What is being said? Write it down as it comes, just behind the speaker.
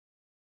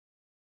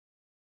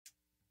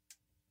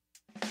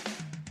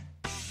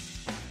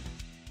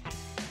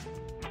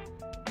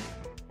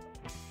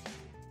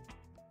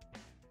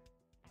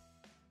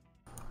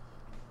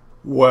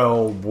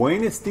Well,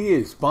 buenos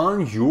dias,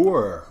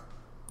 bonjour,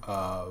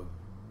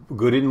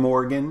 guten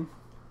Morgen,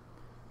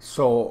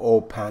 so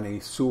o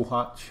pane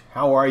suhach.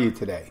 How are you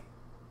today?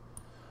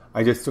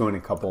 I just doing a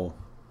couple,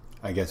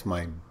 I guess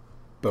my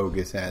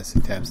bogus ass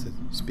attempts at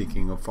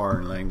speaking a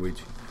foreign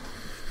language.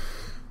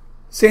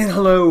 Saying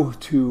hello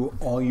to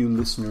all you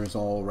listeners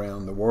all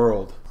around the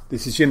world.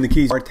 This is Jim the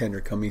Keys Bartender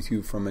coming to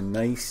you from a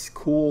nice,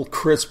 cool,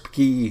 crisp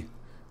Key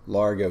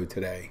Largo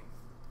today.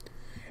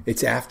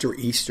 It's after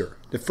Easter,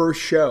 the first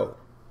show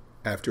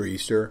after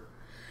Easter,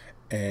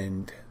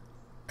 and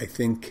I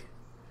think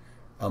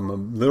I'm a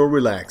little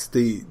relaxed.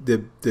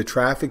 The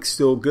traffic's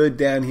still good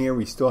down here.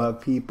 We still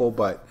have people,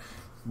 but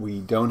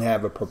we don't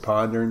have a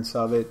preponderance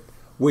of it,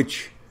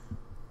 which,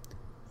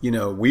 you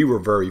know, we were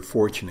very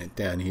fortunate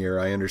down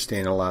here. I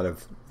understand a lot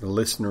of the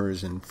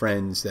listeners and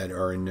friends that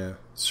are in the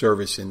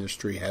service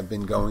industry have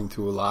been going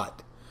through a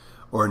lot,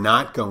 or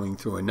not going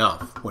through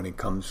enough when it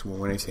comes to,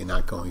 when I say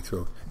not going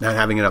through, not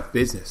having enough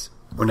business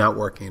or not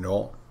working at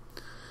all.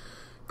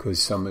 Because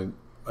some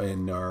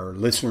in our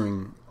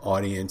listening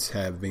audience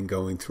have been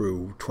going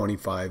through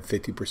 25,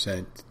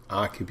 50%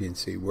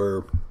 occupancy.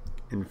 We're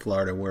in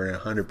Florida, we're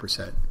at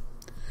 100%.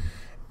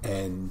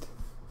 And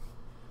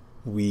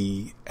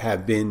we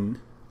have been,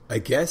 I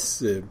guess,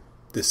 the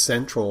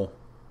central,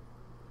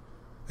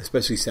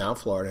 especially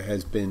South Florida,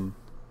 has been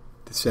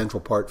the central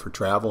part for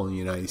travel in the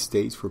United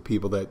States for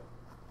people that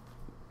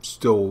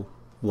still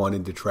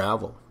wanted to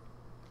travel.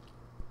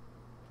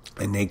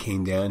 And they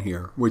came down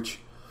here, which,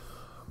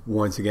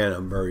 once again,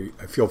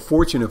 I feel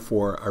fortunate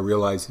for. I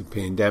realized the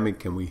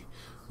pandemic, and we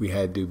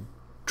had to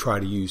try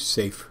to use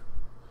safe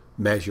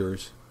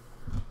measures,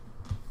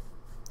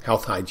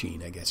 health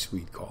hygiene, I guess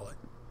we'd call it.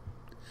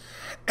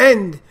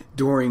 And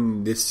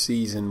during this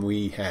season,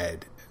 we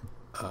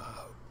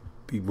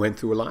went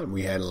through a lot.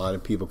 We had a lot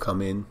of people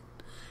come in,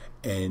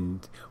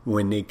 and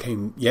when they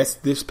came,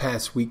 this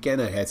past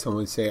weekend, I had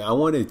someone say, I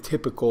want a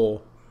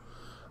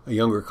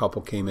younger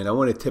couple came in, I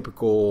want a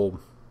typical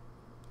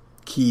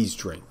Keys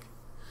drink.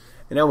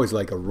 And that was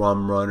like a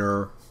rum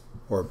runner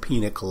or a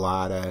pina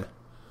colada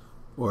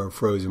or a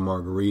frozen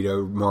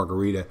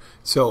margarita.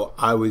 So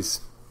I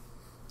was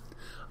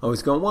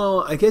going,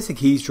 well, I guess a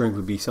Keys drink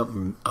would be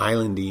something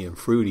islandy and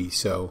fruity.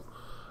 So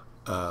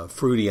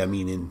fruity, I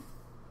mean in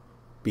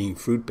being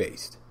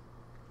fruit-based.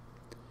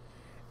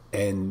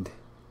 And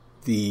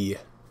the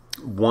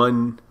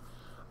one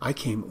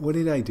what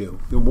did I do?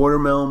 The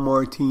watermelon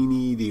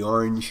martini, the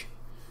orange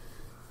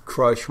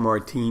crush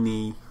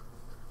martini,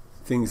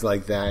 things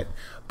like that.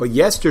 But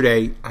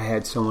yesterday, I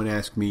had someone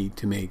ask me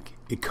to make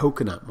a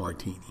coconut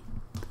martini.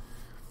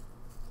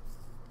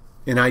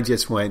 And I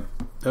just went,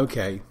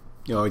 okay.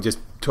 You know, I just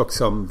took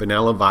some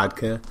vanilla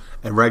vodka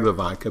and regular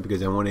vodka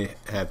because I want to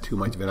have too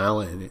much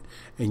vanilla in it,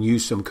 and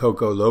used some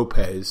Coco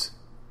Lopez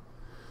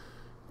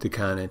to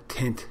kind of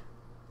tint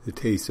the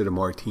taste of the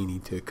martini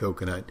to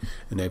coconut.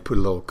 And I put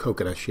a little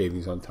coconut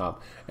shavings on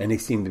top. And they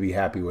seem to be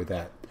happy with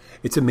that.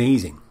 It's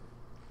amazing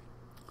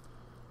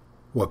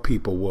what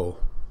people will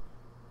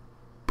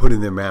put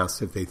in their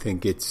mouths if they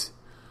think it's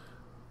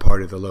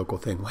part of the local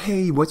thing. Well,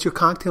 hey, what's your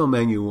cocktail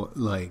menu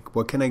like?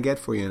 What can I get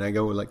for you? And I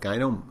go, like,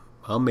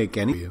 I'll make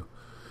any for you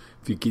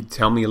if you could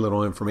tell me a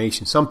little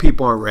information. Some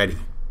people aren't ready.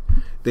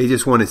 They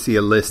just want to see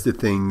a list of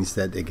things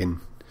that they can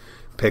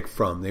pick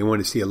from. They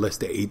want to see a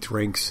list of 8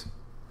 drinks,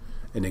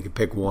 and they can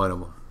pick one of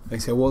them. I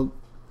say, well,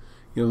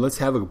 you know, let's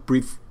have a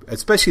brief,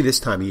 especially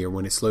this time of year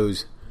when it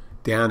slows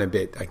down a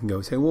bit. I can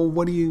go say,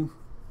 well, you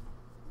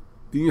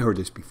heard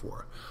this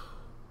before.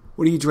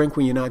 What do you drink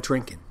when you're not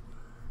drinking?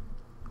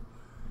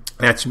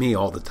 That's me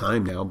all the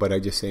time now, but I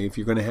just say, if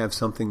you're going to have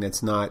something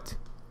that's not,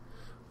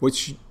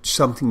 what's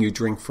something you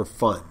drink for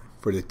fun,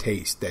 for the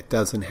taste, that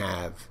doesn't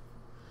have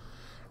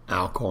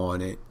alcohol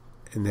in it?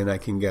 And then I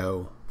can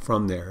go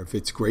from there. If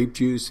it's grape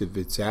juice, if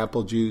it's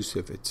apple juice,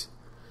 if it's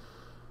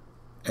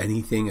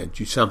anything,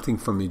 something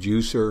from the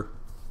juicer.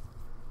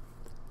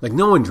 Like,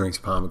 no one drinks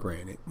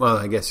pomegranate. Well,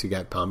 I guess you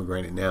got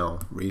pomegranate now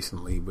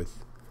recently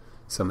with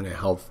some of the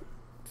health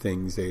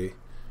things. The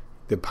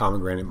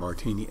pomegranate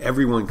martini.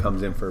 Everyone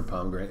comes in for a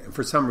pomegranate. And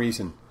for some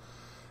reason,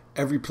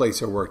 every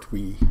place I worked,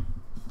 we've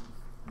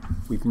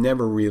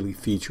never really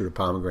featured a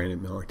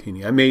pomegranate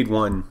martini. I made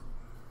one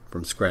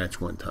from scratch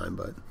one time,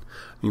 but I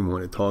don't even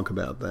want to talk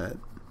about that.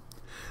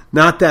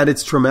 Not that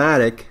it's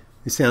traumatic.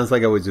 It sounds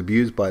like I was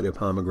abused by the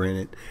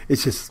pomegranate.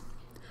 It's just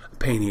a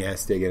pain in the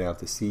ass digging out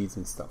the seeds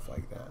and stuff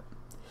like that.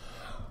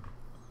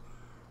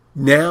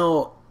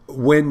 Now,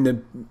 when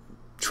the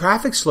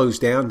traffic slows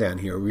down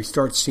here, we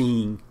start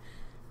seeing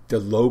the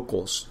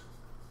locals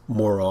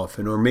more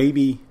often, or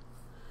maybe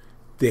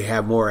they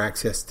have more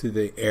access to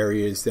the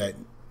areas that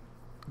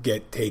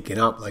get taken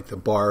up, like the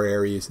bar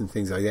areas and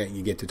things like that, and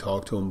you get to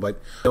talk to them. But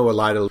I know a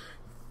lot of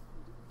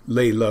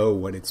lay low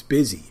when it's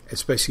busy,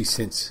 especially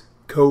since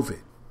COVID,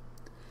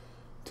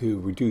 to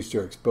reduce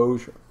their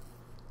exposure.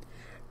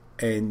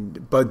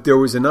 But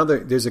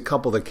there's a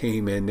couple that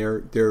came in.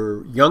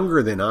 They're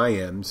younger than I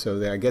am,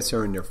 so I guess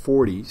they're in their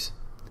 40s,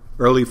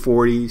 early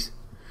 40s.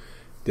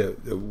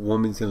 The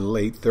woman's in the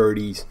late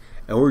 30s,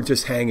 and we're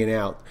just hanging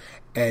out.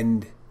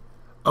 And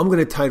I'm going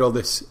to title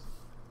this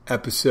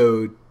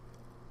episode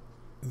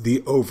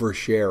The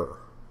Oversharer,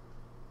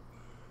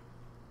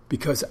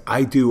 because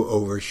I do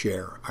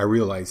overshare. I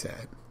realize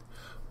that.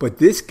 But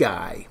this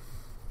guy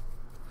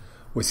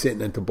was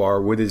sitting at the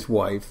bar with his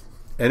wife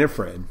and a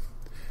friend,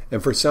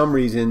 and for some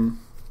reason,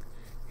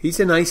 he's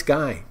a nice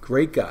guy,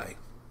 great guy.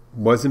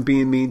 Wasn't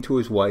being mean to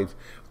his wife,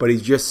 but he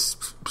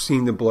just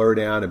seemed to blurt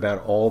out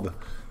about all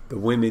the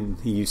women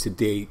he used to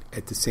date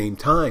at the same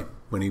time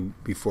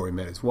before he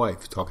met his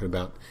wife.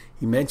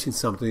 He mentioned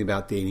something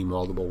about dating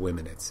multiple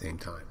women at the same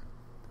time.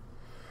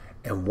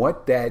 And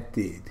what that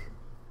did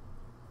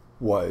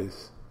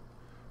was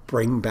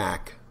bring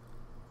back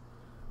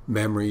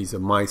memories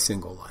of my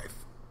single life.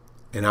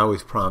 And I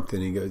was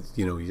prompted, and he goes,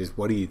 he just,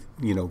 what do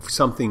you,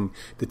 something,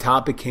 the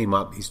topic came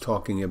up, he's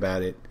talking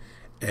about it,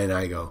 and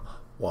I go,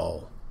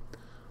 well,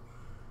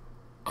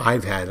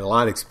 I've had a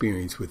lot of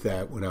experience with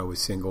that when I was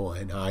single,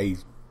 and I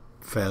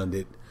found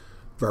it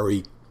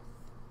very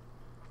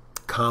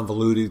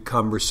convoluted,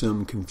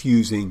 cumbersome,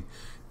 confusing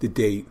to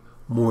date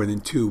more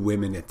than 2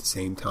 women at the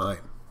same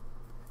time.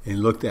 And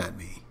he looked at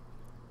me,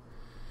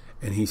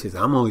 and he says,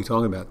 I'm only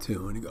talking about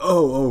 2. And he goes,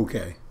 oh,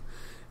 okay.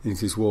 And he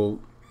says, well,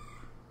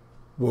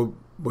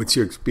 what's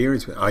your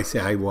experience with it? I say,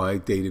 I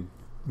dated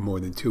more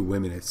than 2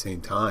 women at the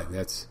same time.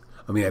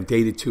 I've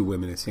dated 2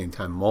 women at the same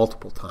time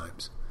multiple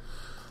times.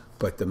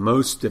 But the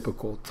most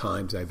difficult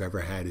times I've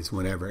ever had is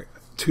whenever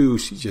 2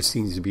 just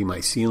seems to be my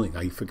ceiling.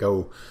 I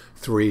go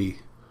 3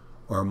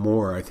 or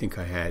more. I think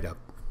I had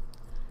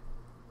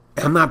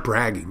I'm not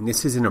bragging.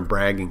 This isn't a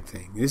bragging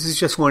thing. This is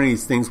just one of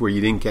these things where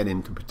you didn't get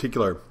into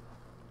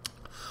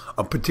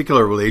a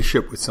particular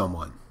relationship with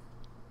someone.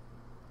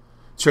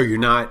 So you're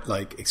not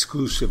like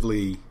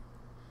exclusively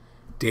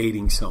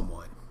dating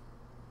someone.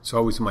 So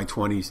I was in my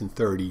 20s and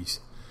 30s,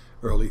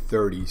 early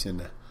 30s,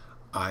 and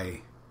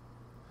I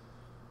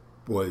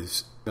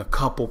was a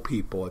couple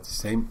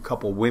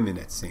women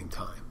at the same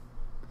time.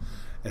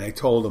 And I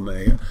told them,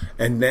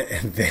 and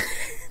then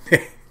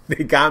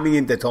they got me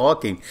into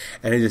talking,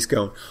 and I just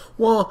go,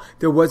 well,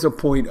 there was a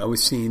point I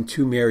was seeing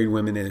 2 married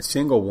women and a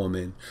single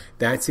woman.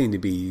 That seemed to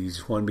be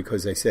one,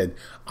 because I said,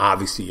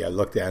 obviously, I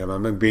looked at them,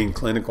 I'm being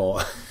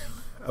clinical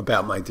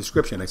about my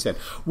description. I said,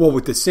 well,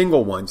 with the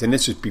single ones, and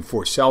this was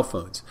before cell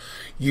phones,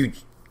 you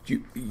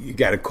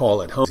got a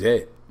call at home.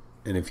 That's it.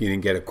 And if you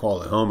didn't get a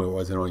call at home, it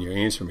wasn't on your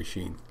answer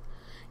machine.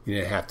 You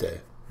didn't have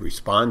to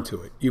respond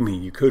to it.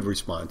 You could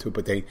respond to it,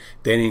 but they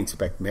didn't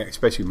expect,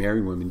 especially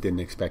married women, didn't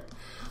expect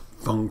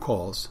phone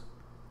calls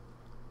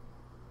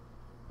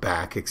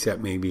back,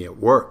 except maybe at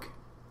work.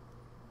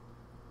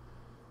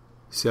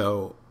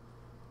 So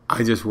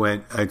I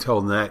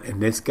told him that,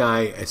 and this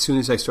guy, as soon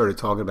as I started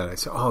talking about it, I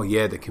said, oh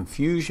yeah, the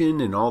confusion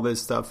and all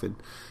this stuff and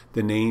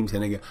the names,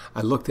 and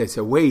I looked at it and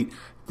said, wait,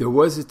 there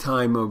was a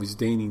time I was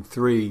dating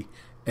 3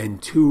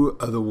 and 2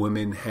 of the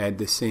women had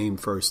the same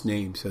first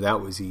name, so that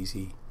was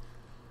easy.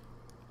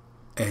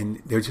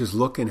 And they're just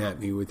looking at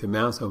me with their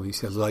mouths open. He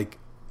says,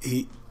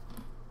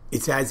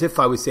 it's as if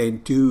I was saying,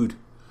 dude,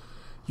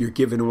 you're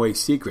giving away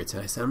secrets.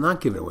 And I said, I'm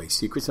not giving away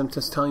secrets. I'm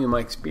just telling you my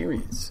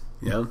experience.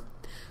 I'm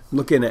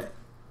looking at,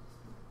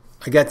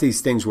 I got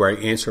these things where I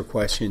answer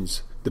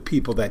questions, the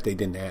people that they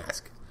didn't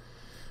ask,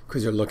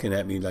 because they're looking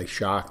at me like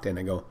shocked. And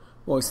I go,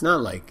 well, it's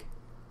not like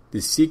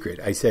this secret.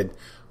 I said,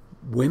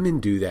 women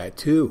do that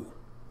too.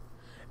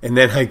 And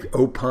then I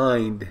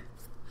opined,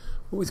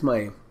 what was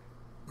my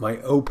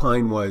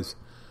opine was,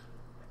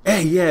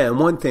 hey, yeah, and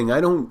one thing,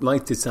 I don't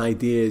like this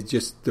idea,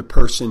 just the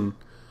person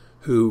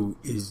who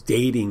is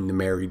dating the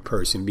married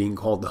person being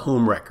called the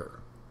homewrecker.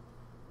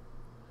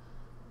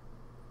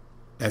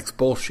 That's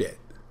bullshit.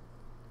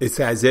 It's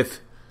as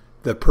if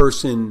the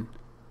person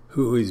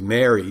who is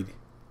married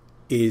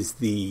is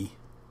the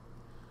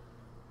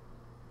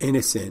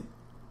innocent,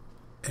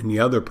 and the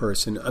other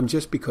person,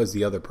 just because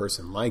the other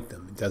person liked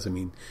them, it doesn't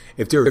mean,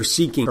 if they're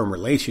seeking a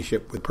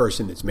relationship with a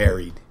person that's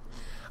married,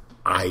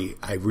 I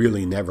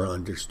really never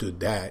understood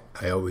that.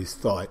 I always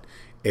thought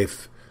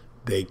if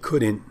they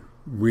couldn't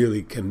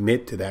really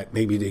commit to that,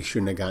 maybe they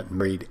shouldn't have gotten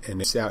married.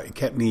 And it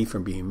kept me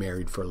from being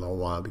married for a little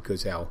while,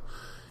 because how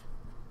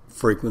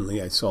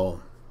frequently I saw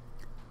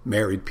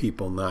married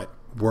people not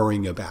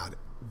worrying about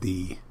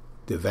the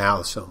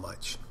vows so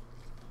much.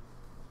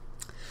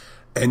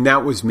 And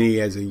that was me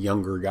as a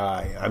younger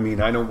guy. I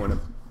don't want to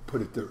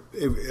put it there.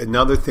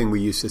 Another thing we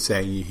used to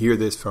say, you hear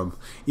this from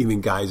even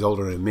guys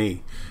older than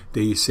me,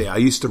 they used to say, I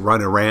used to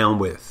run around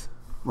with.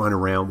 Well,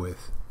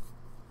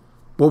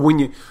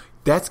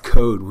 that's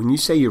code. When you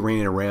say you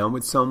ran around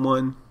with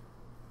someone,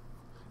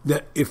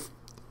 that if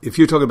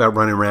you're talking about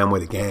running around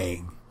with a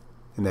gang,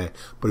 but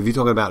if you're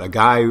talking about a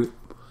guy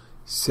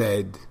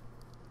said,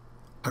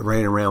 I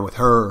ran around with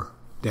her,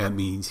 that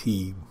means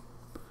he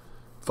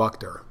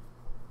fucked her.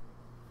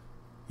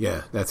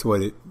 Yeah, that's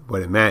what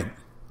it meant.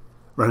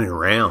 Running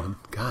around,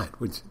 God,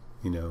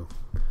 there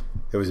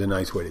was a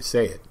nice way to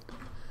say it.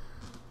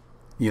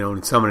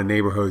 In some of the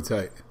neighborhoods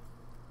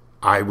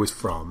I was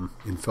from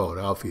in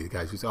Philadelphia, the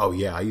guys would say, oh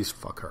yeah, I used to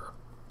fuck her.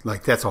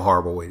 Like, that's a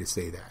horrible way to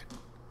say that.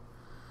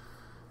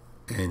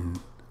 And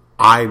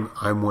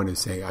I want to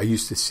say, I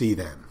used to see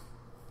them.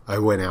 I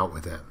went out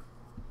with them.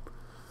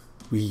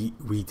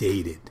 We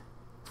dated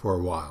for a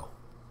while.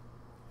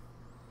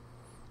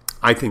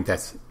 I think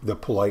that's the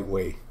polite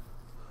way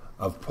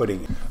of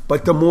putting it.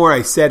 But the more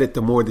I said it,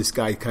 the more this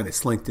guy kind of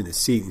slinked in his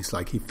seat. It's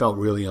like he felt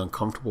really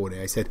uncomfortable with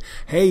it. I said,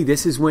 hey,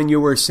 this is when you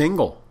were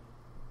single.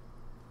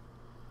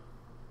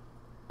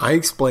 I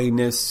explained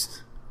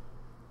this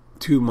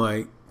to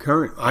my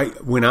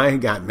current... when I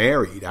got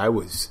married, I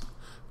was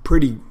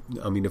pretty...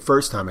 the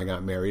first time I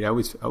got married, I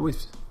was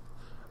good.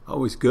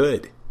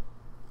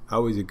 I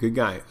was a good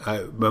guy.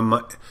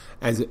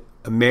 As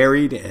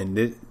married,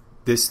 and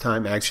this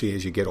time, actually,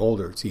 as you get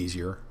older, it's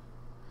easier.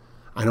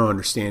 I don't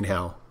understand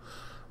how.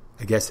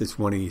 I guess it's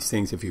one of these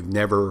things, if you've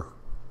never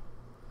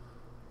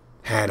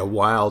had a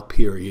wild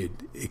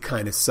period, it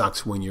kind of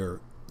sucks when you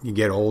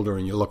get older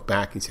and you look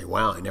back and say,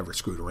 wow, I never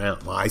screwed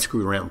around. Well, I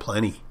screwed around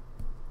plenty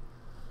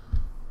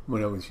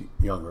when I was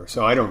younger.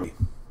 So I don't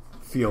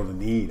feel the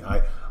need.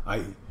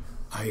 I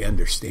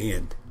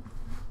understand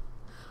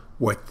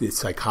what the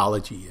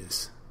psychology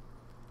is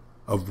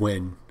of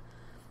when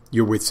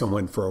you're with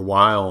someone for a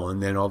while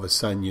and then all of a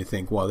sudden you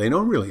think, well, they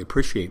don't really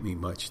appreciate me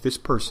much. This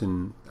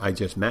person I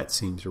just met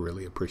seems to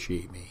really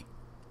appreciate me.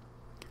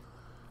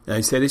 And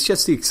I said, it's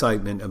just the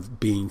excitement of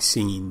being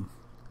seen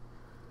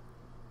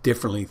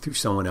differently through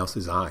someone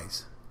else's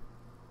eyes.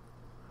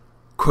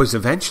 Because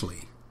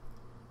eventually,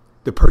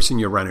 the person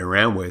you're running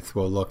around with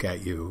will look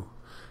at you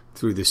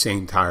through the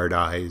same tired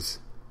eyes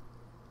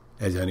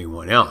as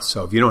anyone else.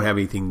 So if you don't have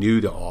anything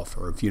new to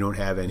offer, if you don't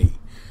have any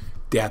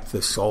depth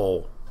of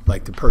soul,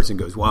 like the person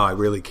goes, wow, I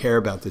really care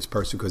about this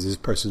person because this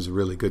person's a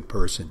really good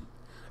person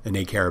and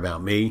they care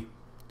about me.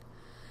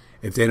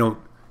 If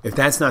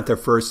that's not their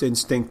first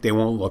instinct, they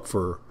won't look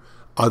for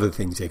other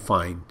things they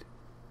find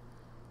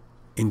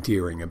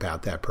endearing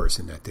about that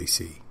person that they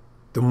see.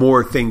 The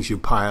more things you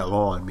pile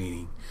on,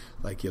 meaning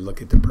like you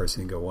look at the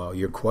person and go, well,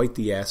 you're quite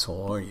the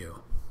asshole, aren't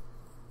you?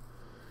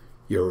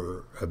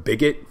 You're a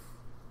bigot.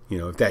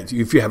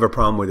 If you have a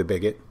problem with a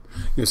bigot,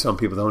 some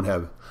people don't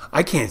have.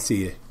 I can't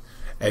see it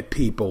at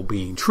people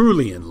being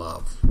truly in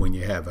love when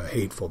you have a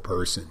hateful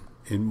person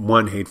and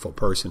one hateful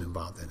person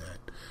involved in that,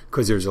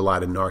 because there's a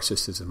lot of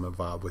narcissism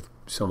involved with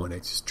someone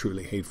that's just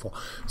truly hateful.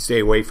 Stay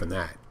away from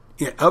that.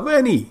 Of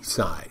any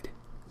side,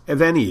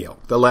 of any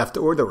ilk, the left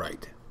or the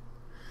right.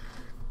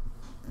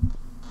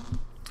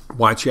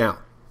 Watch out,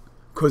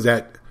 because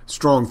that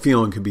strong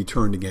feeling can be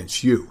turned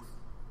against you.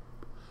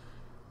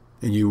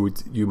 And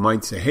you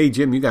might say, hey,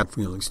 Jim, you got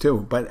feelings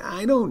too. But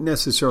I don't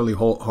necessarily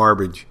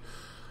harbor.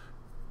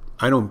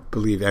 I don't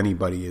believe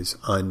anybody is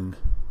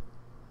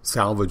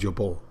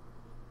unsalvageable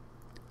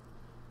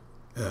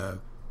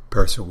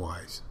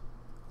person-wise.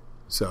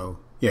 So,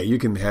 yeah, you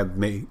can have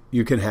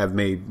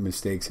made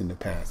mistakes in the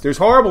past. There's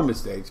horrible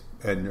mistakes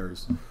and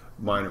there's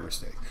minor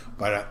mistakes.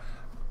 But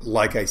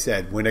like I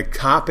said, when a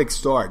topic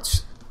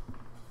starts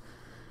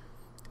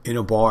in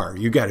a bar,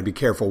 you got to be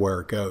careful where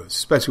it goes,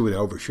 especially with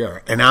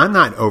oversharing. And I'm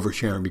not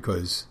oversharing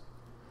because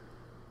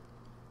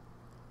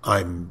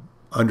I'm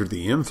under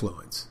the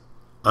influence.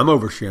 I'm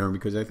oversharing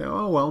because I think,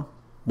 oh, well,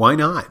 why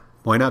not?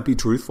 Why not be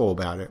truthful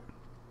about it?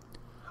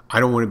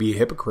 I don't want to be a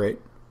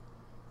hypocrite.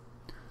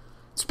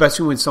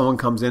 Especially when someone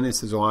comes in and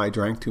says, oh, I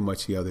drank too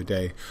much the other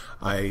day.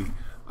 I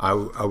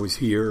was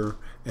here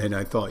and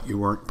I thought you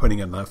weren't putting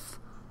enough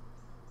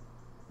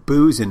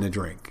booze in the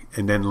drink.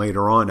 And then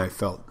later on I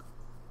felt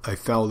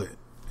it.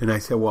 And I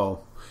said,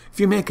 well, if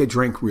you make a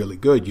drink really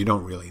good, you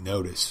don't really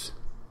notice.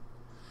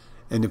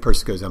 And the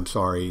person goes, I'm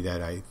sorry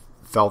that I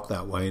felt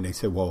that way. And I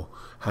said, well,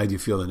 how did you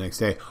feel the next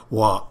day?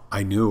 Well,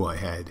 I knew I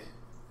had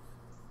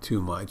too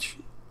much.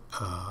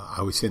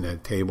 I was sitting at a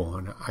table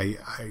and I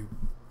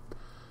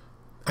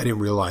didn't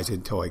realize it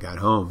until I got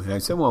home. And I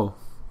said, well,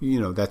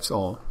 that's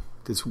all.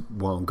 That's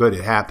well and good.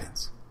 It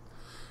happens.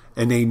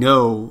 And they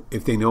know,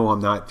 if they know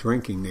I'm not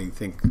drinking, they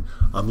think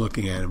I'm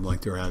looking at them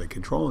like they're out of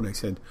control. And I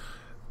said,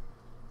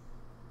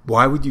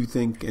 why would you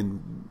think,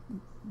 and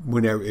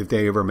if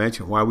they ever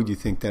mention, why would you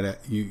think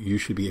that you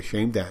should be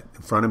ashamed that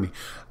in front of me?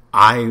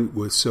 I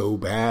was so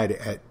bad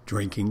at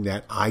drinking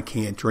that I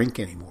can't drink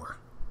anymore.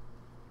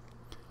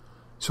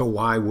 So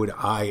why would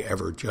I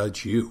ever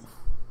judge you?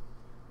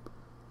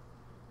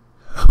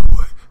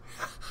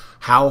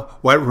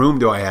 What room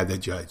do I have to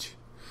judge?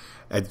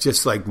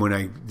 Just like when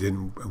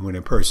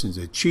a person's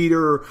a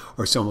cheater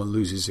or someone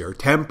loses their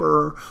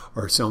temper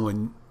or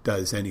someone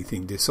does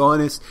anything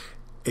dishonest,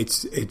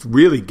 it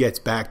really gets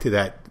back to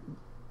that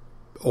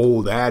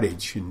old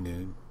adage in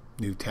the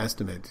New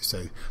Testament to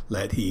say,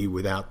 let he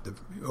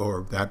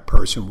or that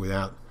person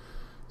without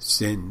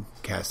sin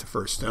cast the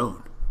first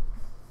stone.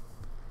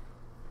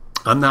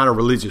 I'm not a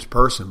religious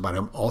person, but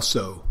I'm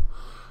also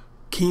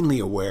keenly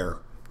aware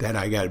that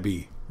I got to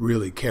be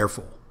really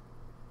careful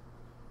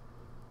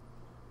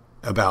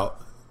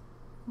about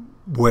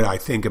what I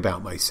think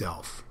about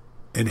myself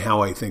and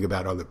how I think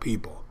about other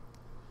people.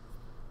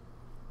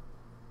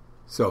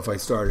 So if I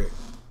started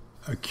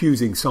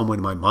accusing someone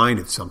in my mind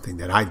of something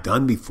that I've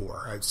done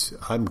before,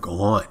 I'm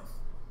gone.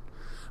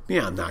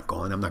 Yeah, I'm not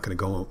going to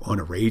go on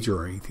a rager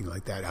or anything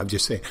like that. I'm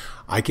just saying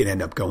I could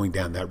end up going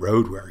down that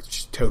road where it's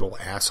just total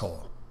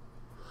asshole.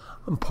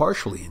 I'm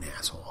partially an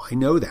asshole. I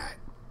know that.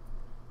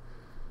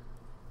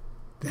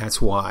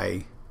 That's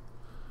why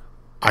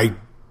I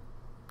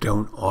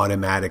don't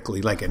automatically,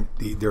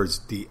 there's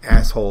the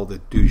asshole, the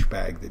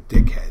douchebag, the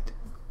dickhead.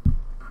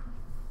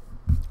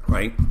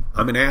 Right?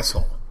 I'm an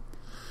asshole.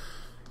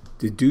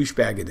 The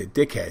douchebag and the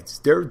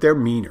dickheads, they're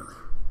meaner.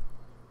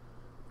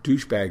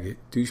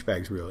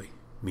 Douchebag's really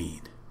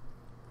mean.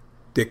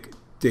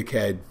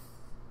 Dickhead,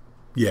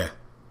 yeah.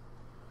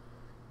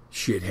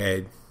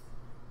 Shithead,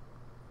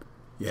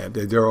 yeah.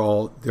 They're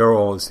all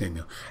the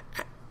same.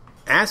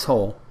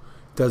 Asshole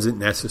doesn't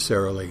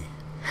necessarily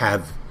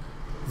have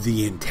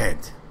the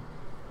intent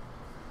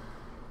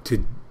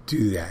to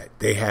do that.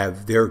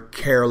 They're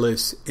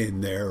careless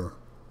in their,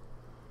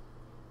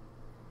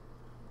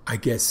 I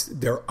guess,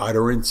 their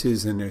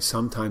utterances and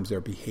sometimes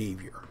their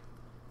behavior.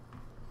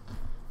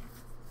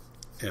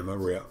 And I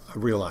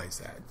realize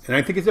that. And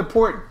I think it's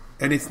important.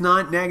 And it's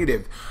not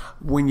negative.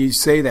 When you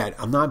say that,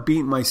 I'm not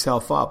beating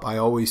myself up. I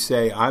always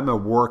say I'm a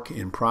work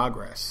in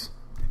progress.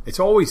 It's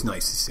always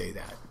nice to say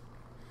that.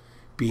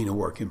 Being a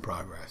work in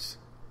progress.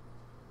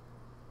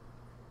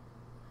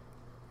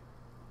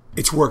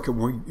 It's work.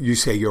 When you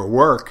say your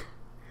work,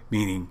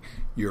 meaning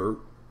you're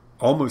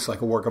almost like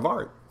a work of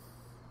art.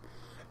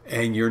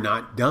 And you're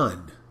not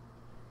done.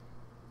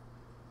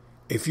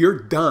 If you're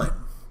done,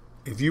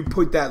 if you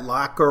put that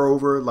locker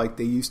over like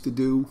they used to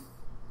do,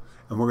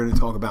 and we're going to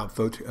talk about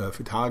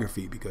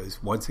photography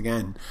because once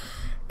again,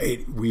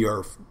 we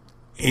are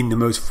in the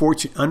most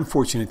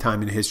unfortunate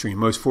time in history, and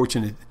most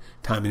fortunate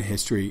time in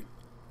history,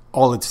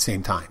 all at the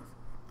same time.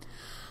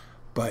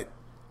 But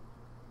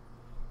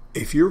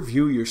if you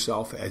view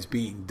yourself as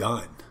being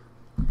done,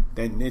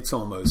 then it's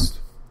almost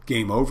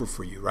game over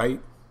for you, right?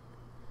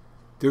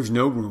 There's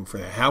no room for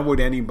that. How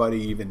would anybody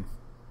even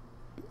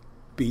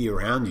be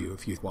around you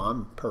if you, well,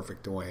 I'm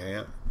perfect the way I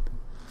am?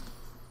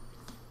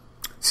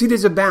 See,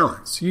 there's a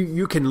balance.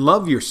 You can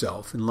love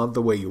yourself and love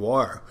the way you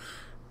are,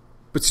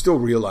 but still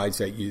realize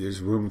that there's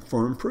room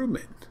for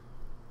improvement.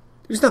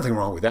 There's nothing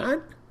wrong with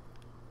that.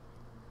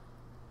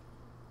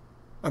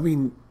 I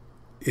mean,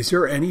 is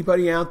there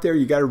anybody out there?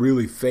 You got to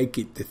really fake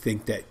it to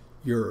think that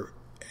you're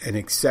an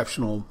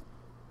exceptional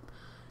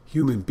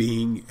human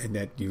being and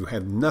that you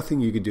have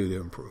nothing you could do to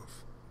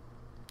improve.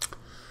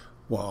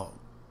 Well,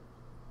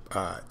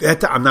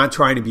 I'm not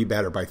trying to be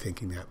better by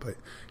thinking that, but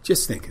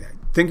just think that.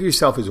 Think of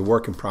yourself as a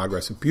work in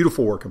progress, a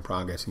beautiful work in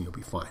progress, and you'll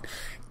be fine.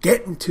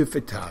 Get into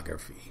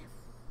photography.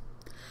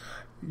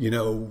 You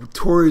know,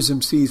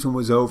 tourism season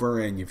was over,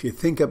 and if you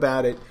think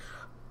about it,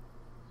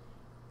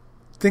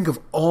 think of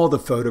all the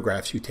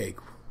photographs you take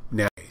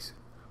nowadays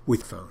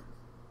with phone.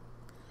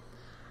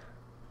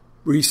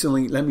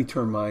 Recently, let me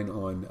turn mine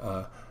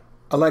on.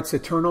 Alexa,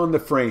 turn on the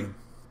frame.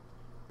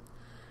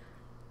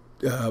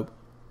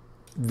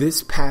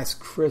 This past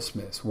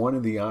Christmas, one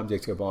of the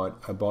objects I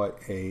bought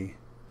a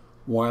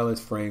wireless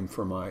frame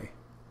for my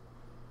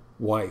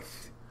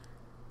wife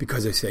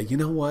because I said, you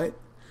know what?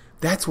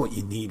 That's what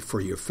you need for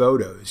your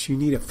photos. You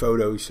need a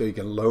photo so you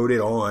can load it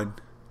on,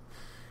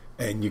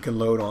 and you can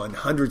load on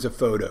hundreds of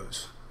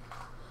photos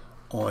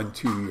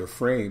onto your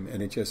frame,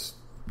 and it just,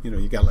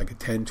 you got like a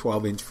 10,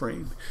 12-inch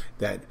frame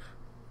that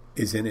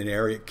is in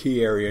an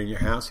key area in your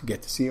house you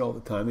get to see all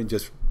the time, and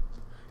just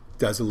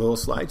does a little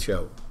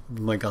slideshow,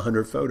 like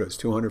 100 photos,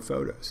 200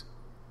 photos.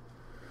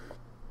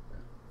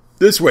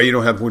 This way you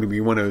don't have to be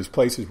one of those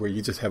places where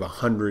you just have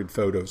 100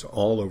 photos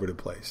all over the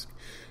place.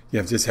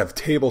 You just have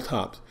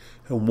tabletops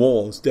and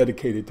walls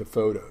dedicated to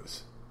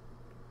photos.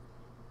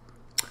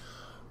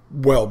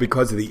 Well,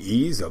 because of the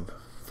ease of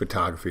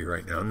photography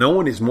right now, no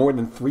one is more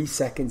than 3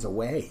 seconds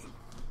away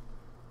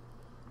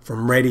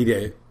from ready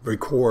to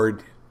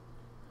record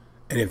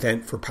an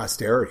event for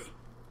posterity.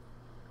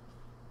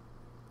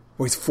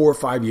 It was 4 or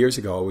 5 years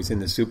ago. I was in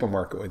the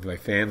supermarket with my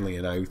family,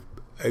 and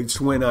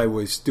it's when I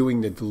was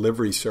doing the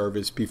delivery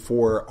service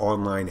before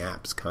online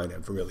apps kind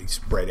of really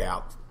spread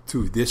out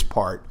through this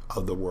part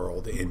of the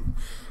world, in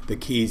the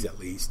Keys at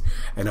least.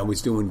 And I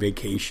was doing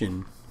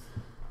vacation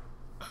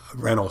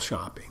rental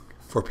shopping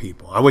for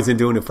people. I wasn't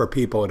doing it for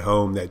people at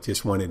home that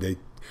just wanted to,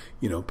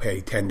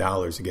 pay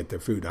 $10 to get their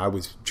food. I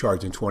was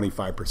charging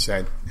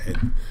 25%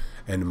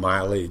 and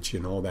mileage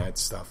and all that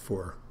stuff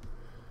for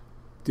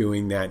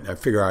doing that. And I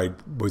figured I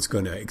was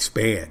going to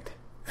expand.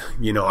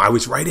 I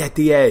was right at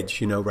the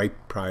edge,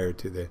 right prior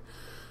to the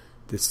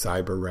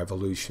cyber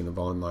revolution of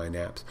online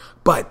apps.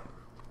 But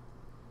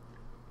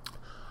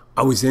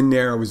I was in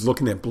there, I was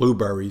looking at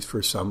blueberries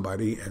for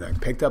somebody, and I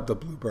picked up the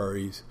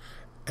blueberries,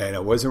 and I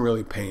wasn't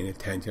really paying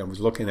attention. I was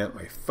looking at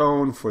my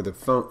phone for the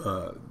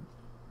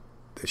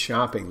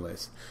shopping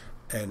list,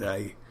 and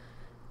I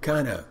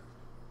kind of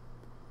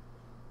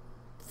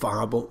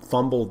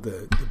fumbled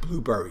the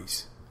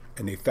blueberries,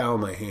 and they fell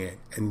in my hand.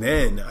 And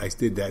then I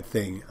did that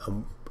thing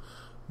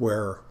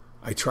where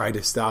I tried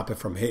to stop it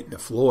from hitting the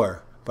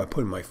floor by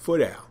putting my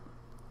foot out.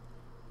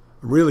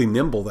 really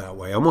nimble that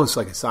way, almost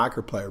like a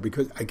soccer player,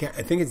 because I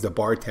think it's the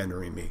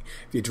bartender in me.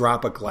 If you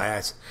drop a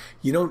glass,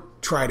 you don't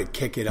try to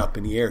kick it up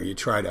in the air. You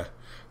try to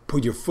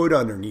put your foot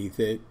underneath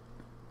it,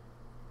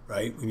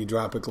 right? When you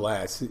drop a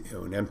glass,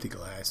 an empty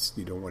glass,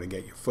 you don't want to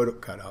get your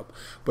foot cut up,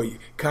 but you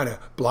kind of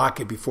block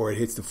it before it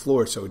hits the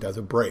floor so it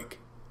doesn't break.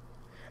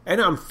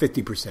 And I'm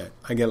 50%.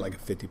 I get like a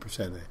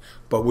 50% of that.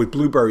 But with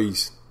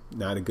blueberries,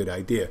 not a good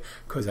idea,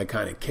 because I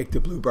kind of kick the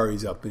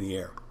blueberries up in the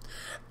air.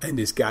 And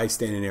this guy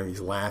standing there,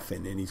 he's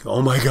laughing, and he's going,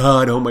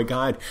 oh my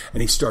God.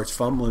 And he starts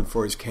fumbling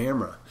for his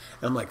camera.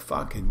 And I'm like,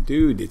 fucking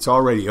dude, it's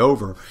already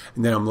over.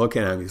 And then I'm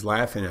looking at him, he's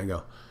laughing, and I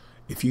go,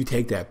 if you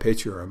take that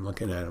picture, I'm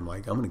looking at him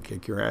like, I'm going to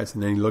kick your ass.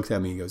 And then he looks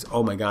at me, and he goes,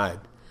 oh my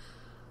God,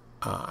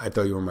 I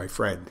thought you were my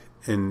friend.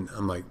 And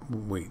I'm like,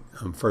 wait,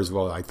 first of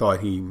all, I thought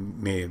he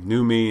may have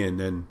knew me, and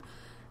then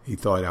he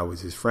thought I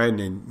was his friend.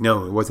 And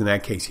no, it wasn't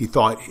that case. He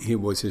thought he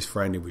was his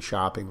friend he was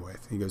shopping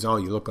with. He goes, oh,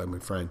 you look like my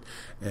friend.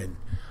 And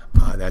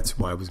that's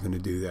why I was going to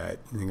do that.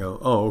 And they go,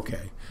 oh,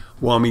 okay.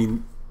 Well, I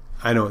mean,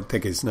 I don't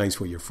think it's nice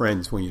with your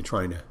friends when you're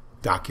trying to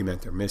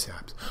document their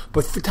mishaps.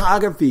 But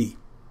photography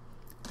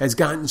has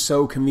gotten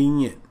so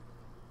convenient.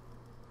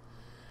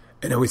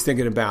 And I was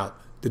thinking about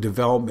the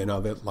development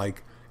of it,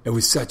 like it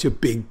was such a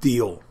big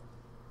deal.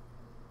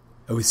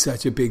 It was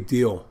such a big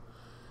deal.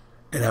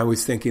 And I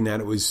was thinking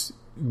that it was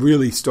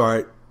really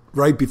start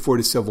right before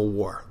the Civil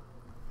War.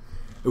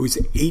 It was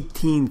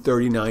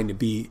 1839 to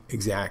be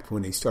exact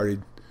when they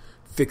started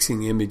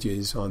fixing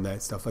images on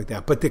that, stuff like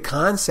that. But the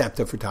concept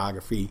of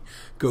photography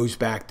goes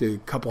back to a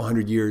couple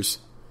hundred years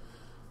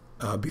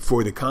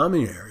before the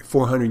Common Era.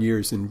 400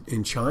 years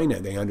in China,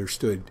 they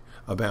understood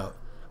about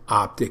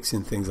optics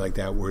and things like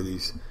that, where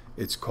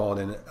it's called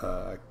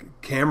a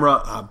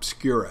camera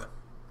obscura.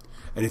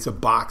 And it's a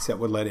box that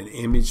would let an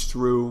image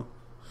through,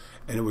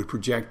 and it would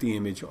project the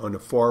image on the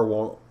far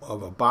wall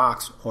of a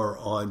box or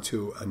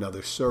onto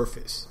another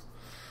surface.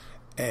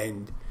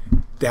 And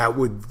that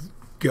would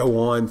go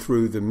on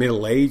through the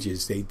Middle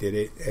Ages. They did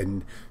it,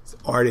 and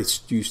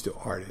artists used to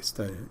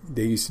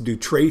do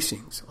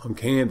tracings on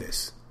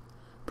canvas,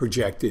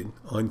 projected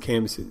on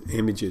canvas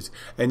images,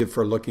 and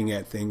for looking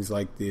at things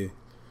like the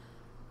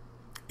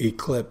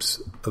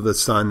eclipse of the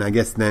sun. I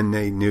guess then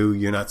they knew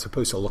you're not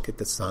supposed to look at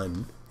the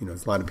sun. A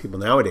lot of people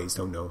nowadays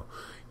don't know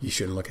you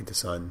shouldn't look at the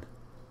sun,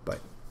 but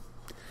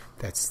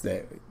that's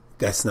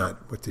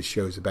not what this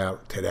show's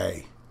about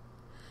today.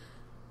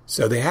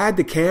 So they had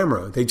the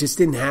camera, they just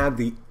didn't have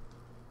the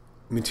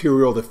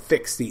material to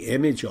fix the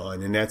image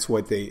on, and that's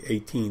what they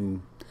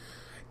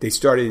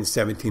started in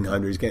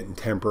 1700s getting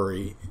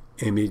temporary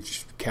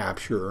image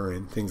capture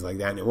and things like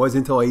that. And it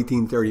wasn't until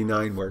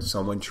 1839 where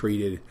someone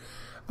treated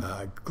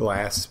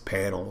glass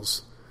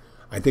panels,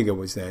 I think it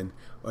was then,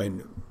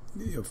 and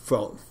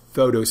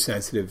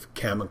photosensitive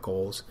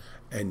chemicals,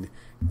 and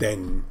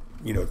then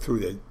through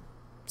the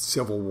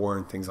Civil War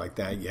and things like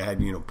that, you had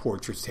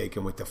portraits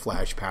taken with the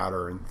flash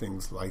powder and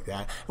things like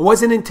that. It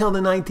wasn't until the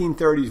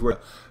 1930s, where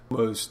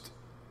most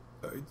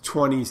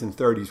 20s and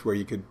 30s, where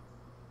you could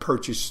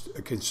purchase,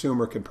 a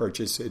consumer could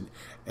purchase it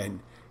and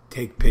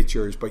take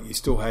pictures, but you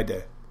still had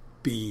to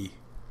be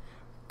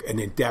an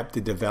adept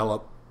to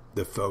develop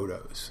the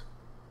photos.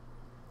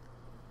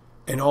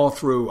 And all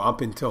through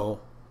up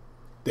until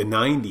the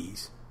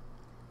 90s,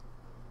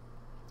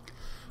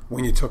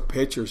 when you took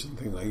pictures and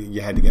things like that,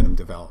 you had to get them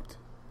developed.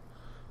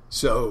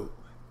 So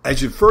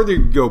as you further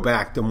go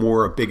back, the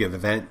more a big of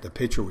event the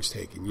picture was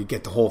taken. You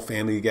get the whole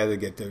family together,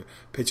 get the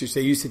pictures.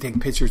 They used to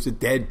take pictures of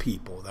dead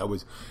people. That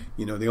was,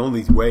 the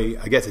only way.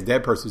 I guess a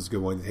dead person is a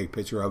good one to take a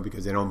picture of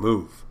because they don't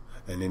move.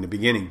 And in the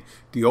beginning,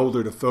 the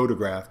older the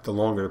photograph, the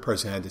longer the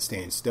person had to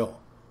stand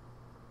still.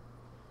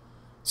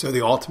 So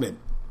the ultimate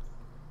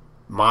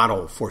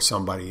model for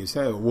somebody is,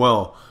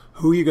 well,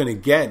 who are you going to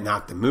get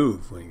not to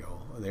move? When you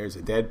go, well, there's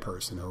a dead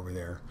person over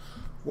there.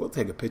 We'll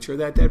take a picture of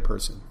that dead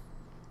person.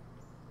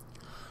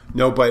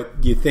 No,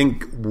 but you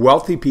think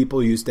wealthy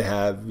people used to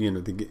have,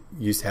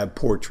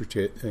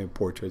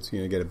 portraits.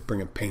 You got to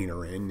bring a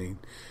painter in. They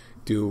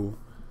do,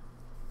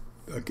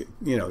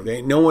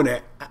 no one.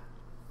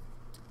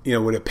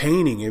 With a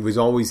painting, it was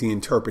always the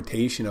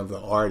interpretation of the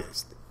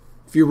artist.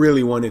 If you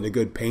really wanted a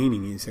good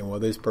painting, you say, well,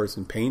 this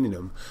person painted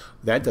them.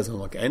 That doesn't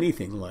look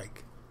anything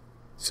like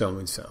so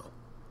and so.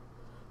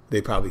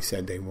 They probably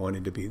said they didn't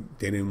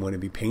want to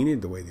be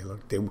painted the way they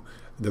looked. The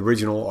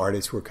original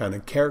artists were kind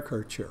of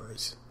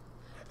caricatures.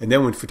 And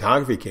then when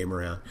photography came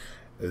around,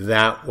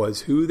 that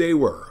was who they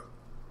were.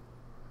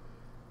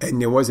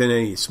 And there wasn't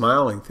any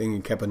smiling thing.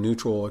 You kept a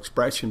neutral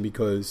expression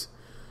because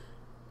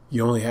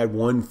you only had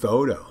one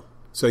photo.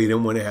 So you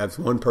didn't want to have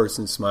one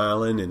person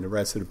smiling and the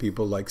rest of the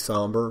people like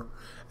somber.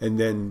 And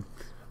then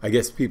I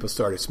guess people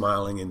started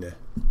smiling in the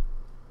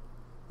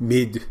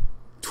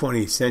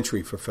mid-20th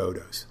century for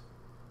photos.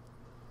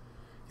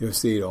 You'll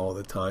see it all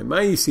the time.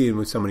 You see it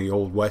with some of the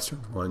old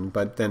Western ones,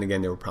 but then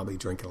again, they were probably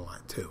drinking a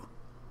lot too.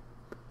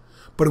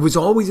 But it was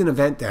always an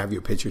event to have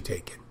your picture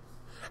taken.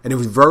 And it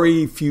was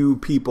very few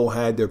people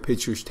had their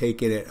pictures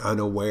taken at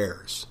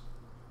unawares.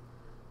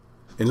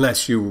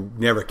 Unless you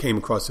never came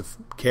across a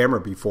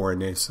camera before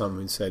and then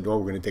someone said, oh,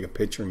 we're going to take a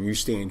picture and you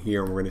stand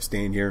here and we're going to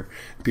stand here.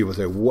 People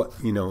say, what?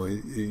 You know,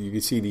 you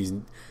can see these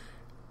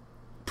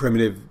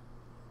primitive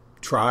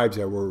tribes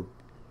that were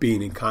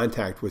being in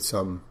contact with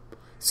some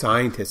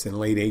scientists in the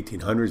late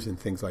 1800s and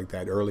things like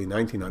that, early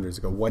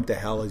 1900s go, what the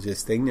hell is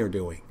this thing they're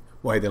doing?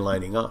 Why are they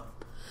lining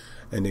up?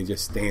 And they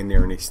just stand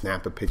there and they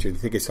snap a picture. They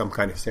think it's some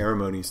kind of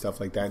ceremony and stuff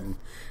like that. And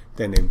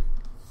then they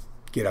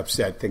get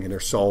upset thinking their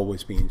soul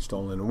was being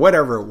stolen or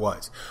whatever it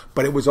was.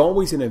 But it was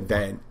always an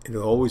event. It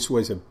always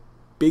was a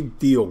big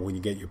deal when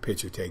you get your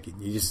picture taken.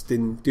 You just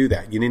didn't do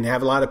that. You didn't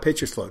have a lot of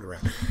pictures floating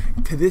around.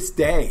 To this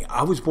day,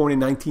 I was born in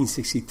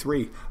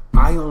 1963.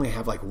 I only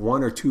have like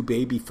 1 or 2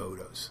 baby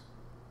photos.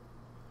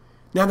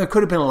 Now, there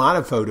could have been a lot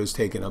of photos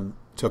taken,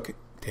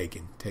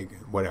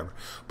 whatever.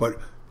 But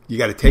you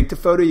got to take the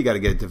photo, you got to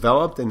get it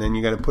developed, and then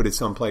you got to put it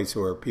someplace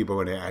where people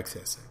are going to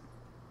access it.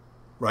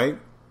 Right?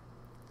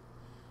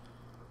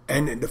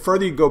 And the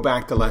further you go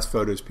back, the less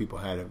photos people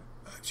had of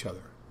each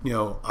other. You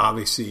know,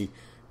 obviously,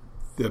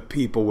 the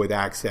people with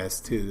access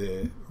to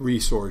the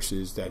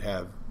resources that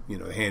have, you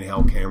know,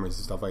 handheld cameras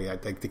and stuff like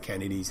that, like the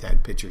Kennedys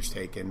had pictures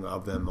taken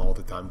of them all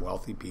the time,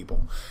 wealthy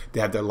people. They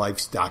have their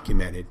lives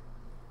documented.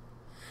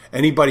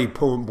 Anybody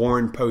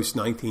born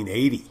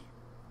post-1980,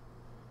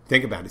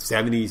 think about it,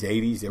 70s,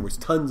 80s, there was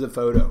tons of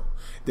photo.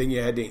 Then you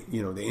had the,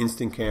 you know, the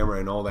instant camera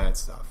and all that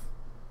stuff.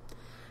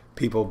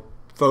 People,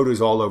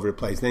 photos all over the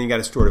place. Then you got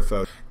to store the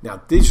photo.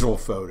 Now, digital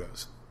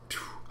photos.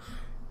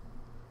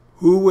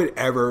 Who would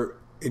ever,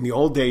 in the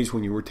old days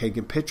when you were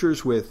taking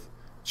pictures with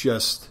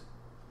just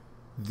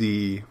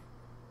the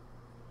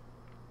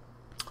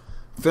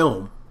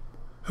film,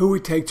 who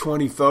would take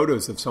 20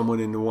 photos of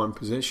someone in the one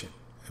position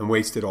and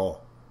waste it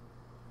all?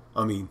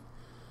 I mean,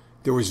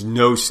 there was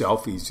no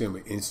selfies, you know,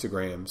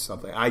 Instagram,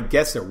 something. I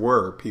guess there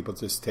were. People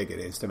just take an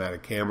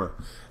Instamatic camera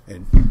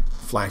and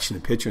flashing a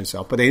picture and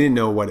stuff, but they didn't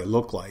know what it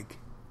looked like.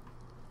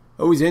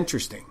 It was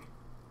interesting.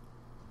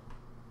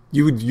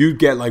 You'd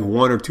get like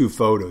 1 or 2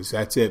 photos.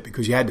 That's it,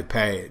 because you had to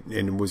pay it,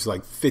 and it was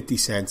like 50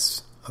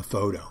 cents a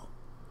photo.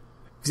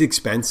 It was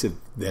expensive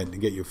then to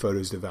get your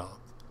photos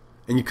developed,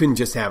 and you couldn't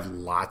just have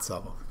lots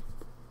of them,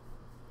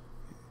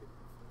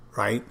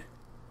 right?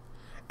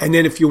 And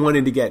then if you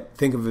wanted to get,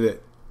 think of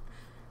it,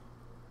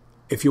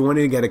 if you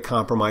wanted to get a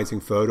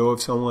compromising photo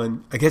of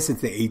someone, I guess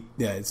it's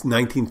it's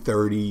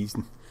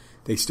 1930s.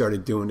 They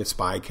started doing the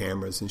spy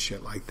cameras and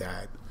shit like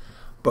that.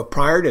 But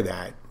prior to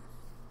that,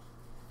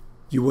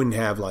 you wouldn't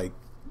have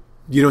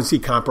you don't see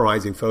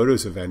compromising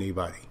photos of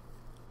anybody.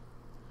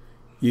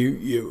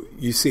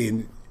 You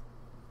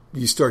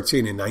start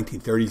seeing in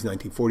 1930s,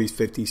 1940s,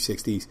 50s,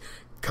 60s,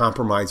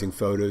 compromising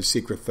photos,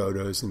 secret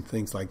photos, and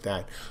things like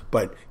that.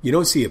 But you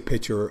don't see a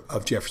picture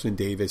of Jefferson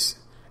Davis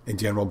and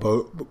General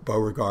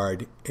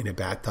Beauregard in a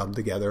bathtub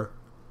together.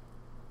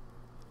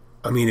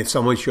 I mean, if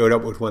someone showed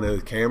up with one of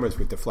the cameras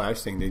with the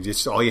flash thing,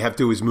 all you have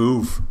to do is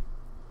move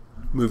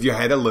your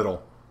head a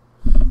little,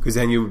 because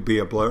then you would be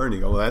a blur, and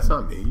you go, well, that's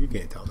not me. You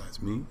can't tell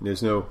that's me.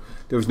 There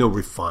was no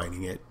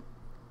refining it.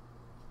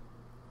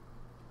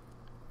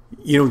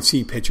 You don't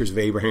see pictures of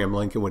Abraham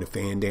Lincoln with a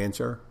fan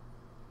dancer.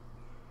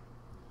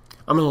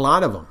 I mean, a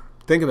lot of them.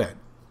 Think about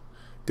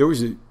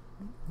it.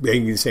 They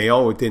can say,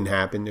 oh, it didn't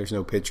happen. There's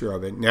no picture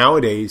of it.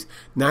 Nowadays,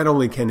 not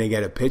only can they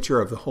get a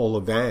picture of the whole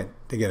event,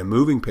 they get a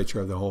moving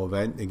picture of the whole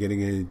event, they get it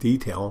in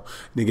detail,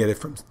 they get it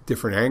from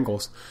different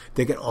angles.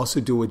 They can also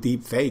do a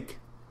deep fake,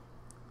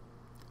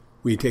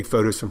 where you take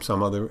photos from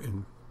some other.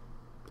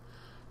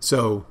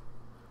 So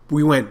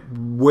we went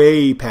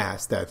way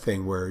past that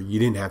thing where you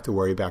didn't have to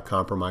worry about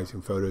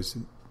compromising photos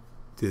to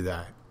do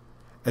that.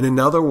 And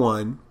another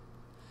one,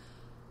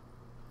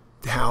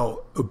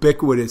 how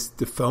ubiquitous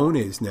the phone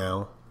is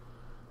now.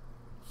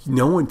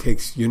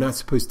 You're not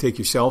supposed to take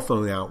your cell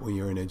phone out when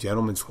you're in a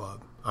gentleman's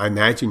club. I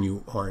imagine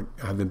you aren't.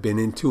 I haven't been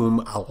into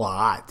them a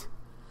lot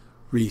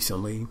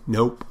recently.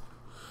 Nope.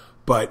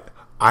 But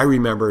I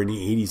remember in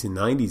the 80s and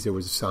 90s, there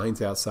was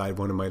signs outside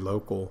one of my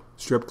local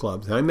strip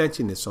clubs. And I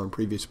mentioned this on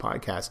previous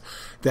podcasts,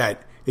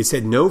 that it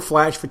said no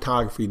flash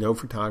photography, no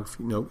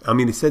photography, no. I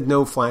mean, it said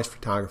no flash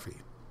photography.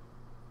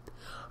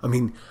 I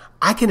mean,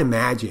 I can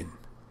imagine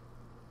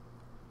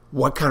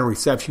what kind of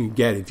reception you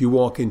get if you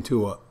walk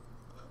into a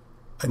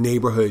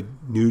neighborhood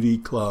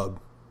nudie club,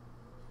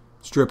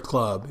 strip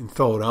club in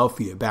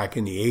Philadelphia back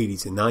in the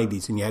 80s and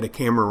 90s, and you had a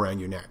camera around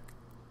your neck.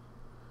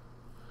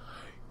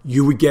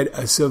 You would get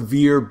a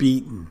severe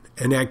beating,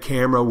 and that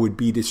camera would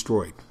be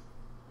destroyed.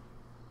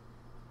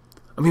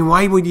 I mean,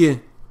 why would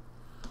you?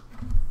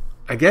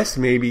 I guess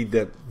maybe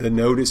the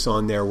notice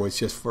on there was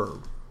just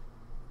for,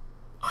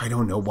 I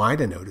don't know why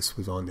the notice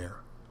was on there.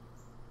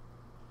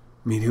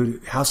 I mean,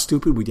 how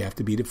stupid would you have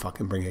to be to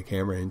fucking bring a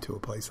camera into a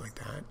place like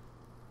that?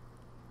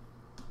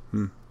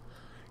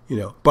 You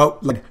know,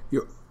 but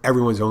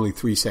everyone's only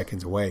 3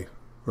 seconds away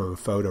from a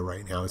photo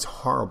right now. It's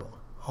horrible,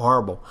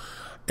 horrible,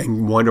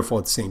 and wonderful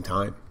at the same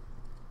time,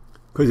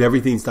 because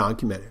everything's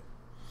documented.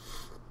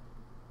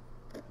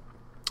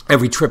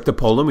 Every trip to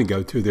Poland we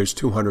go to, there's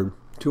 300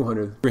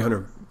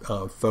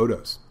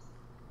 photos.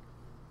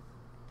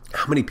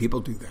 How many people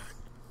do that?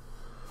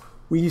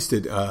 We used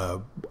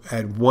to,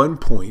 at one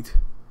point,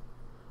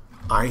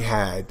 I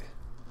had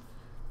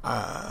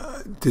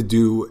to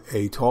do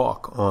a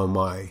talk on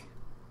my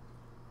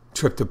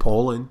trip to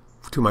Poland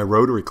to my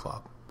Rotary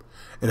Club.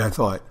 And I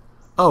thought,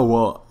 oh,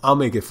 well, I'll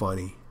make it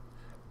funny.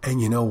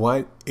 And you know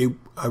what?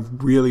 I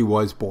really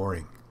was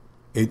boring.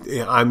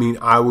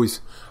 I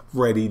was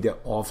ready to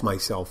off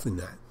myself in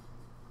that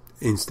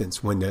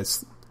instance when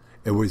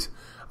I was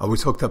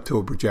hooked up to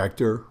a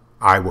projector.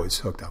 I was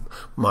hooked up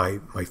my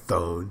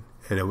phone,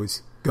 and I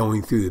was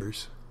going through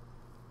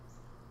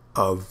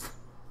of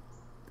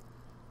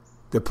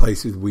the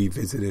places we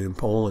visited in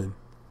Poland.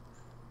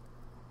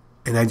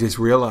 And I just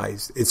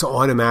realized it's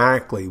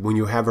automatically, when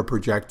you have a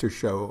projector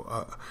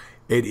show,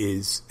 it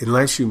is,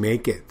 unless you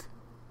make it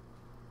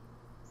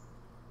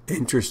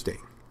interesting,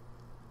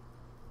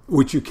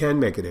 which you can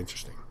make it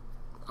interesting.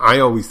 I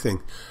always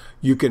think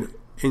you can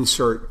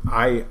insert,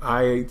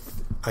 I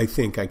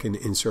think I can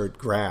insert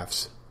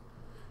graphs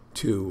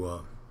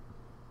to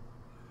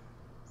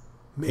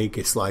make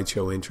a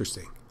slideshow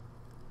interesting.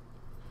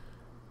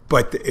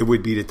 But it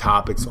would be the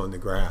topics on the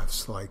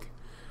graphs. Like,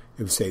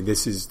 it would say,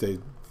 this is the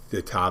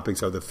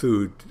topics of the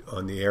food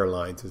on the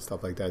airlines and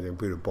stuff like that. They would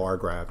put a bar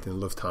graph,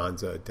 and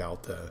Lufthansa,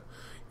 Delta,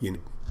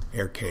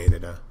 Air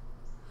Canada.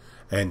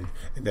 And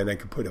then I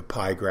could put a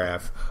pie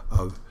graph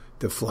of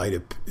the flight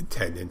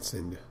attendants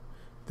and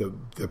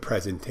the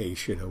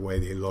presentation, the way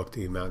they looked,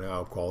 the amount of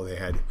alcohol they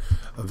had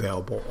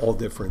available, all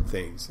different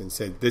things. And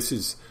said, this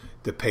is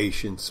the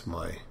patience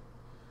my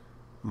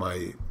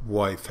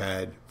wife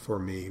had for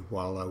me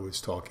while I was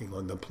talking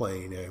on the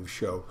plane. And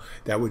show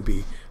that would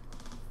be,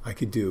 I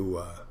could do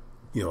a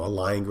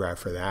line graph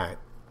for that,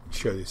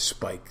 show the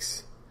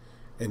spikes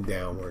and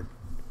downward,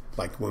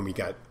 like when we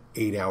got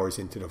 8 hours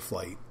into the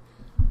flight.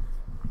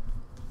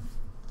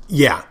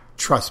 Yeah,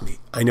 trust me,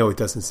 I know it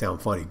doesn't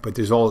sound funny, but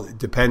there's all,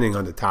 depending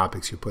on the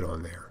topics you put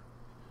on there.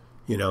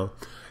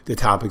 The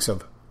topics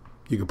of,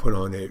 you can put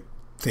on it,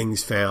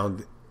 things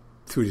found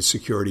through the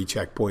security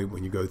checkpoint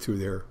when you go through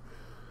their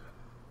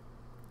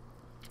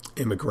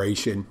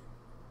immigration.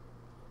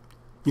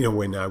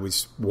 When I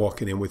was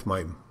walking in with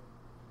my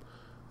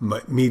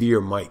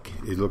Meteor mic,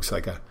 it looks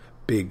like a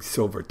big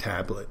silver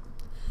tablet.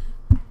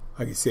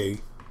 I could say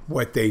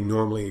what they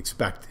normally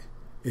expect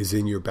is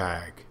in your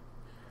bag.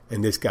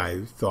 And this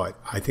guy thought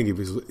he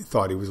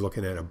was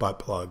looking at a butt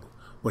plug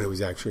when it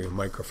was actually a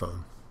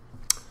microphone.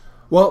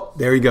 Well,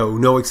 there you go.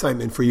 No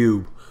excitement for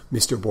you,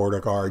 Mr.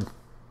 Border Guard.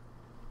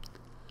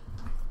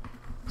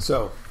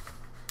 So,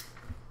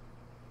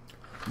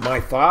 my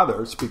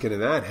father, speaking of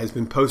that, has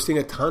been posting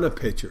a ton of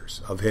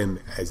pictures of him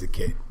as a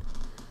kid.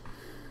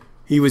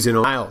 He was in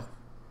Ohio,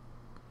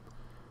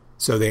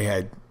 so they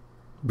had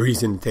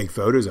reason to take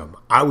photos of him.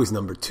 I was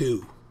number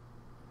 2.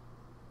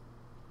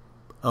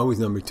 I was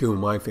number 2 in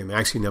my family.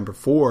 Actually, number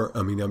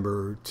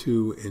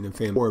 2 in the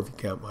family. 4 if you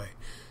count my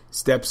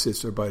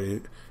stepsister, but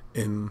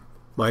in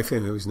my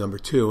family it was number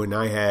 2, and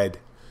I had,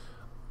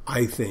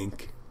 I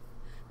think,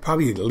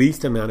 probably the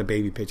least amount of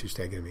baby pictures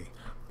taken of me.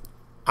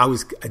 I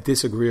was a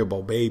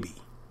disagreeable baby.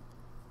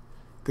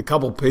 The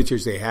couple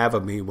pictures they have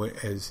of me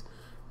as,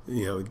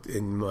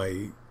 in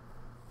my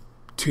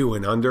 2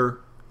 and under,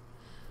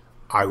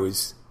 I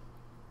was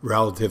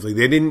relatively,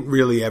 they didn't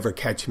really ever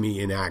catch me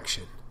in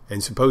action.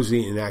 And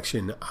supposedly in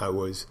action, I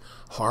was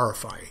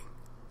horrifying.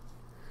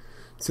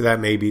 So that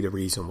may be the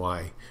reason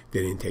why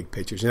they didn't take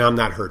pictures. And I'm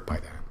not hurt by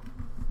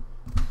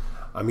that.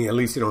 At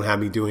least they don't have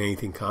me doing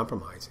anything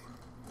compromising.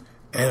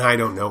 And I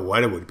don't know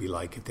what it would be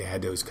like if they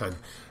had those kind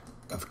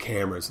of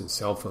cameras and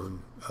cell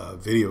phone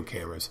video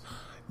cameras.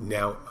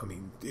 Now,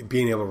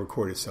 being able to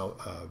record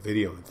a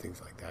video and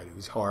things like that, it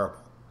was horrible.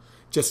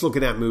 Just look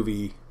at that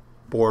movie,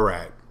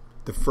 Borat,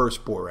 the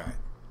first Borat.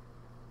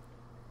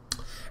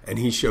 And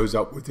he shows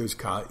up with those,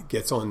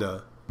 gets on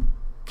the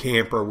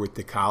camper with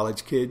the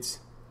college kids,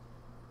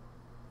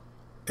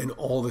 and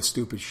all the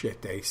stupid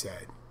shit they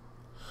said.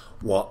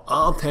 Well,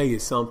 I'll tell you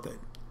something.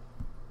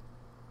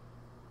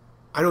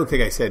 I don't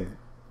think I said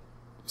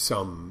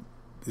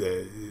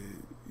the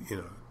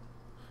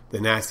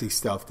nasty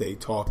stuff they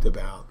talked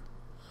about,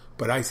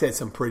 but I said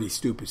some pretty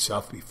stupid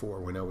stuff before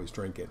when I was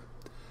drinking,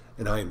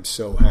 and I am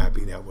so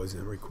happy that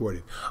wasn't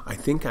recorded. I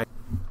think I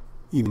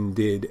even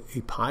did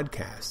a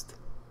podcast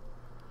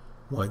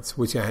once,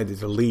 which I had to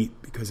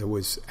delete because it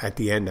was at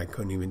the end. I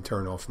couldn't even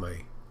turn off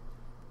my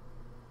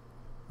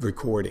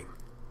recording.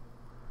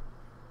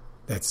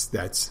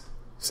 That's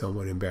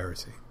somewhat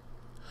embarrassing.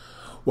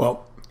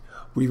 Well,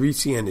 we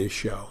reached the end of the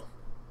show,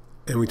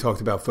 and we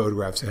talked about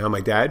photographs and how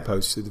my dad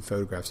posted the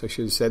photographs. I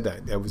should have said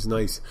that. That was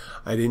nice.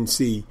 I didn't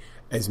see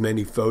as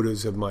many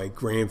photos of my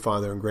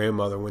grandfather and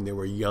grandmother when they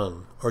were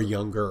young or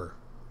younger.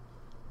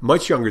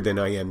 Much younger than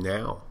I am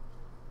now.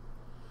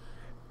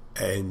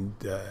 And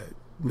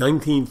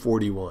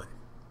 1941.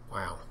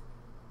 Wow.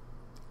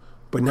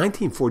 But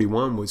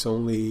 1941 was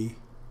only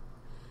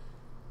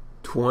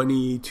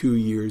 22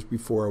 years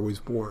before I was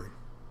born.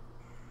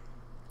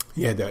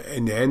 Yeah,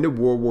 and the end of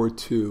World War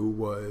II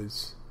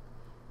was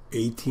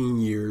 18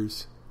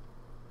 years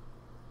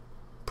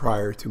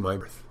prior to my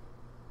birth.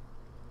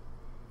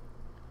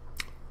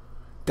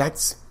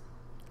 That's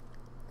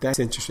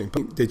interesting.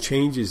 The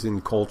changes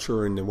in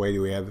culture and the way that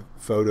we have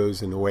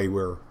photos and the way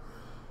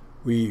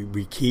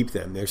we keep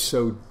them, they're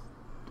so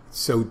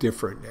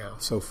different now,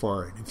 so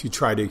foreign. If you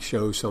try to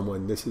show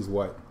someone, this is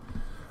what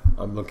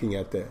I'm looking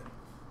at, the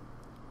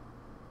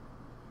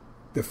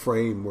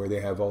frame where they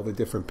have all the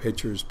different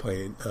pictures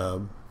playing,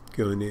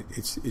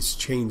 it's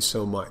changed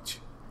so much.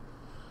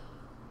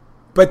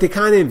 But they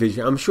kind of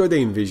I'm sure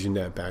they envisioned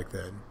that back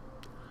then.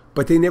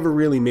 But they never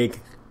really make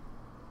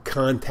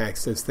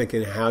context as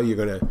thinking how you're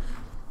going to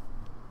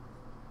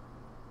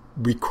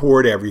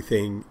record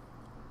everything.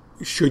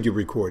 Should you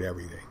record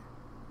everything?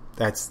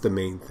 That's the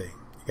main thing.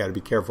 You got to be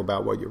careful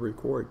about what you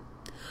record.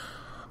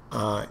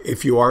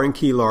 If you are in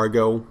Key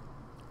Largo,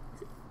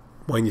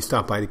 when you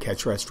stop by the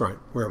Catch Restaurant,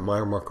 we're at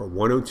mile marker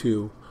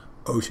 102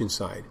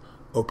 Oceanside.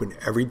 Open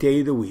every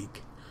day of the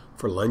week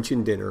for lunch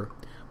and dinner.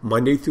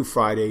 Monday through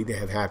Friday, they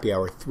have happy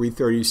hour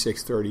 3:30 to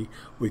 6:30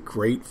 with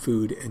great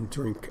food and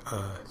drink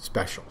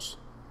specials.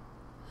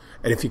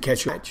 And if you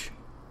catch a catch,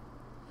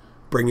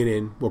 bring it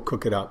in. We'll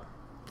cook it up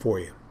for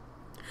you.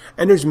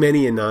 And there's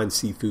many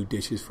non-seafood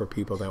dishes for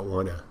people that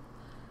want to,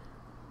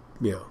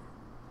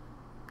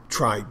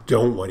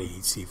 don't want to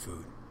eat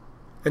seafood.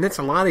 And that's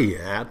a lot of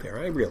you out there.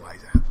 I realize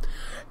that.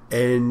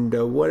 And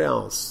what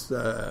else?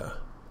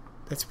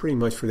 That's pretty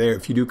much for there.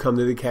 If you do come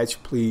to the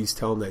catch, please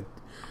tell them that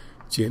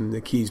Jim,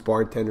 the Keys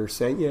bartender,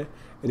 sent you.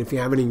 And if you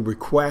have any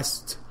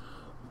requests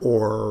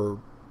or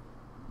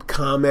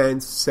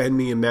comments, send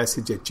me a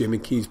message at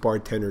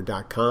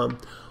jim@keysbartender.com.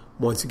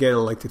 Once again, I'd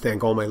like to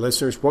thank all my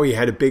listeners. Boy, you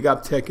had a big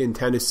uptick in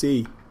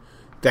Tennessee.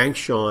 Thanks,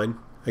 Sean.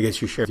 I guess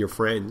you share with your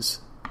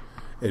friends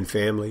and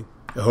family.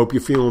 I hope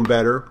you're feeling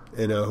better,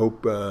 and I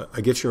hope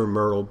I guess you're in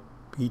Myrtle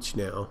Beach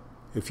now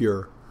if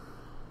you're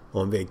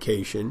on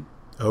vacation.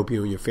 I hope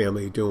you and your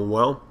family are doing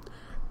well.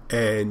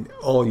 And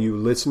all you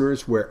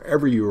listeners,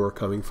 wherever you are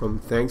coming from,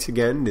 thanks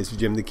again. This is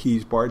Jim the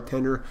Keys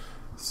bartender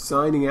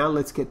signing out.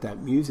 Let's get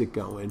that music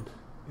going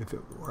if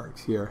it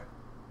works here.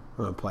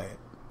 I'm going to play it.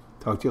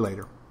 Talk to you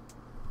later.